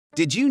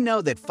Did you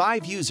know that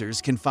 5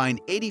 users can find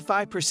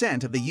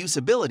 85% of the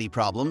usability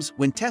problems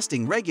when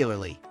testing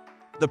regularly?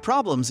 The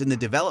problems in the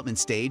development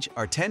stage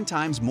are 10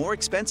 times more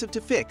expensive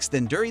to fix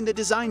than during the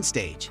design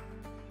stage.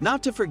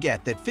 Not to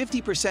forget that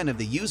 50% of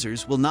the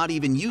users will not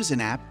even use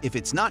an app if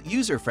it's not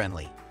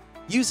user-friendly.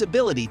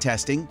 Usability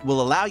testing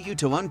will allow you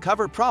to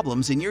uncover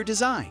problems in your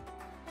design,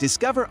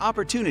 discover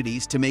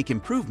opportunities to make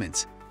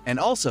improvements, and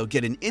also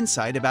get an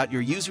insight about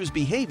your users'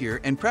 behavior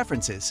and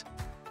preferences.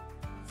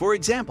 For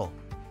example,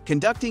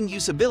 conducting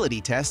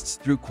usability tests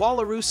through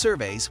Qualaroo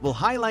surveys will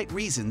highlight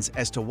reasons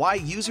as to why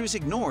users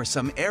ignore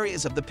some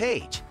areas of the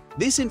page.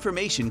 This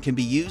information can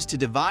be used to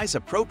devise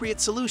appropriate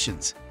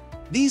solutions.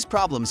 These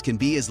problems can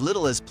be as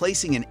little as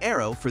placing an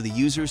arrow for the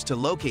users to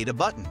locate a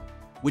button,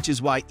 which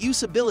is why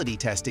usability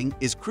testing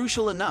is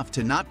crucial enough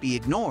to not be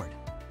ignored.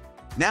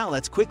 Now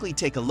let's quickly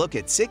take a look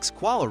at 6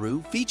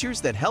 Qualaroo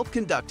features that help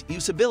conduct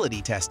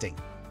usability testing.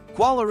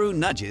 Qualaroo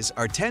nudges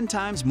are 10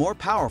 times more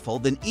powerful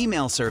than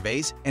email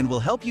surveys and will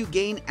help you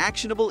gain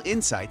actionable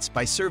insights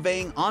by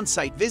surveying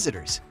on-site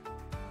visitors.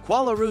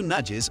 Qualaroo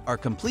nudges are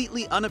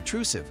completely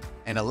unobtrusive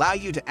and allow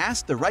you to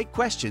ask the right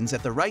questions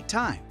at the right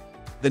time.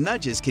 The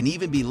nudges can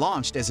even be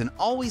launched as an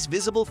always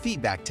visible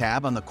feedback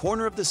tab on the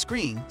corner of the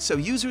screen so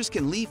users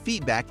can leave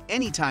feedback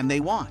anytime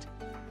they want.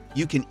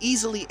 You can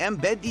easily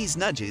embed these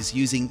nudges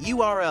using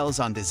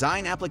URLs on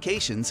design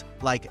applications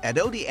like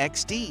Adobe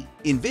XD,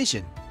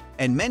 InVision,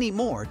 and many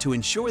more to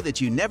ensure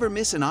that you never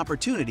miss an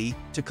opportunity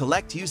to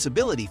collect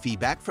usability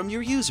feedback from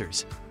your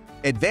users.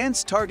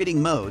 Advanced targeting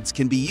modes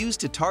can be used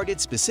to target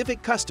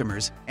specific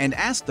customers and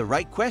ask the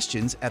right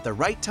questions at the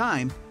right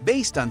time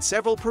based on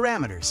several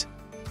parameters.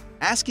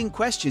 Asking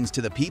questions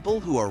to the people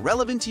who are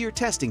relevant to your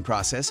testing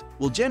process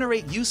will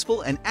generate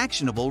useful and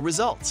actionable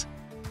results.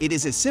 It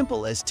is as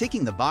simple as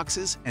ticking the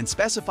boxes and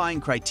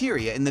specifying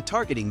criteria in the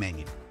targeting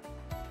menu.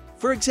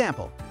 For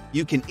example,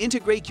 you can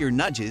integrate your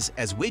nudges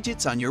as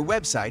widgets on your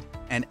website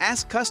and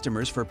ask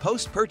customers for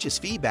post-purchase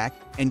feedback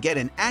and get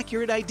an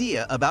accurate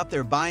idea about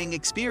their buying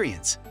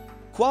experience.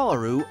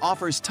 Qualaroo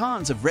offers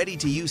tons of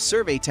ready-to-use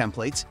survey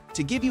templates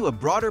to give you a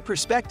broader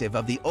perspective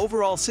of the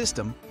overall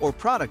system or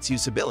product's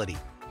usability,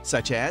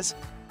 such as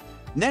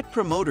Net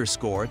Promoter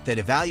Score that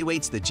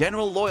evaluates the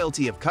general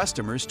loyalty of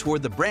customers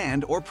toward the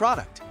brand or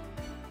product,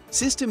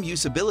 System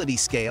Usability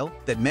Scale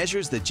that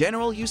measures the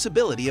general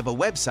usability of a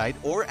website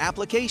or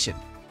application,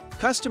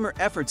 Customer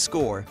Effort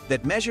Score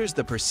that measures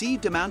the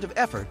perceived amount of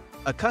effort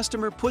a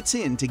customer puts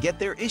in to get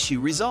their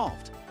issue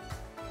resolved,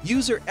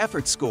 User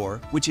Effort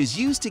Score, which is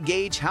used to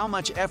gauge how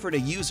much effort a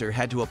user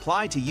had to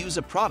apply to use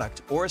a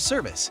product or a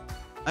service.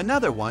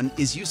 Another one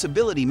is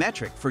Usability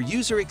Metric for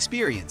user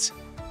experience,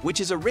 which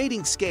is a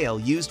rating scale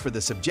used for the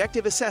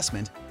subjective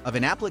assessment of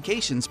an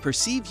application's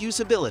perceived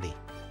usability.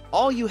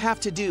 All you have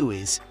to do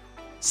is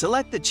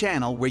select the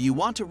channel where you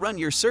want to run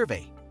your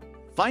survey,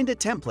 find a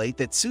template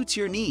that suits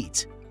your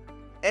needs,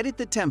 edit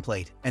the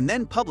template, and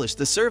then publish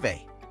the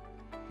survey.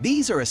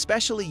 These are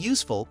especially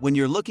useful when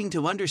you're looking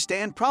to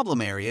understand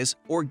problem areas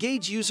or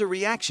gauge user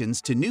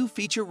reactions to new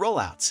feature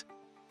rollouts.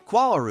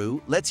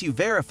 Qualaroo lets you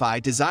verify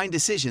design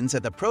decisions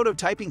at the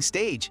prototyping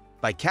stage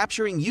by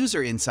capturing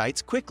user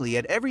insights quickly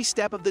at every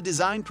step of the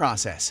design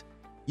process.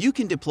 You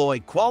can deploy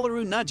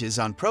Qualaroo nudges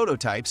on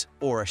prototypes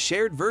or a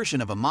shared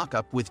version of a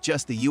mockup with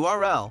just the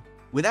URL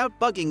without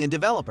bugging a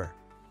developer.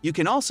 You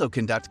can also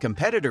conduct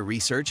competitor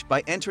research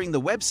by entering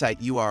the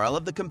website URL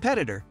of the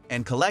competitor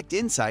and collect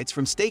insights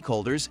from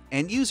stakeholders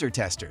and user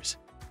testers.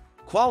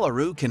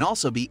 Qualaroo can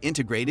also be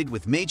integrated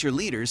with major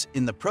leaders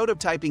in the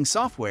prototyping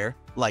software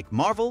like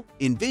Marvel,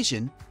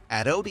 InVision,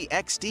 Adobe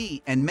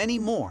XD, and many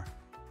more.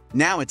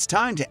 Now it's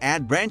time to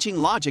add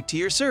branching logic to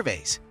your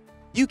surveys.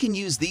 You can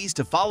use these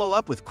to follow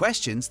up with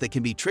questions that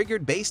can be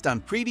triggered based on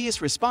previous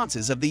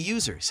responses of the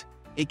users.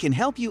 It can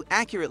help you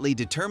accurately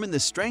determine the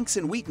strengths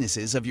and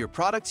weaknesses of your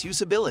product's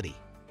usability.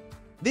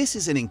 This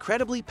is an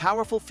incredibly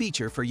powerful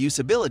feature for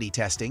usability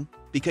testing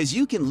because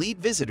you can lead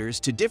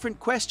visitors to different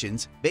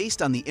questions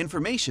based on the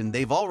information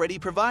they've already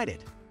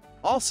provided.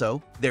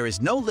 Also, there is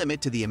no limit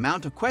to the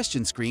amount of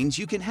question screens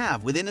you can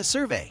have within a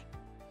survey,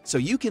 so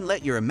you can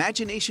let your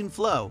imagination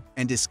flow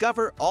and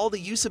discover all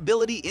the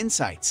usability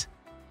insights.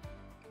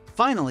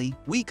 Finally,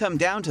 we come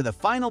down to the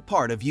final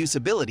part of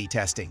usability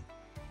testing.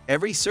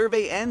 Every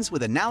survey ends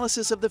with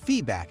analysis of the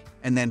feedback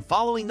and then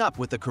following up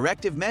with the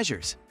corrective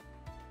measures.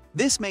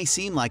 This may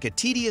seem like a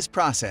tedious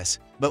process,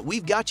 but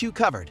we've got you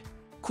covered.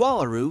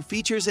 Qualaroo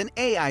features an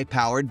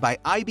AI-powered by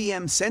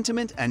IBM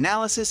Sentiment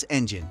Analysis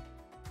Engine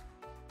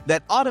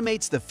that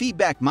automates the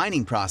feedback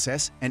mining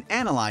process and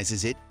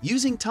analyzes it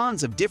using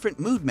tons of different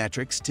mood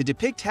metrics to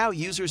depict how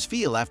users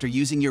feel after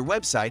using your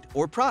website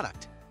or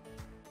product.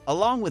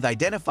 Along with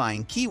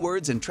identifying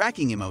keywords and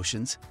tracking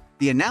emotions,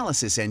 the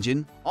analysis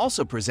engine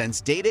also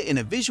presents data in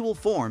a visual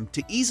form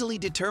to easily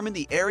determine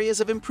the areas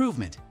of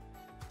improvement.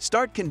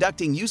 Start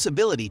conducting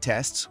usability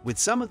tests with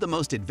some of the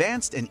most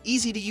advanced and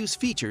easy-to-use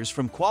features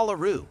from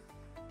Qualaroo.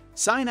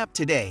 Sign up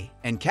today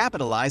and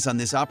capitalize on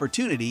this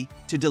opportunity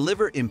to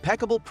deliver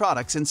impeccable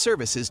products and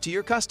services to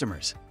your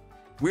customers.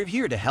 We're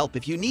here to help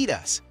if you need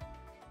us.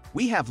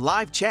 We have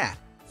live chat,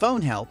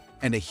 phone help,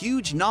 and a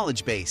huge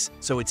knowledge base,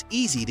 so it's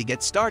easy to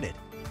get started.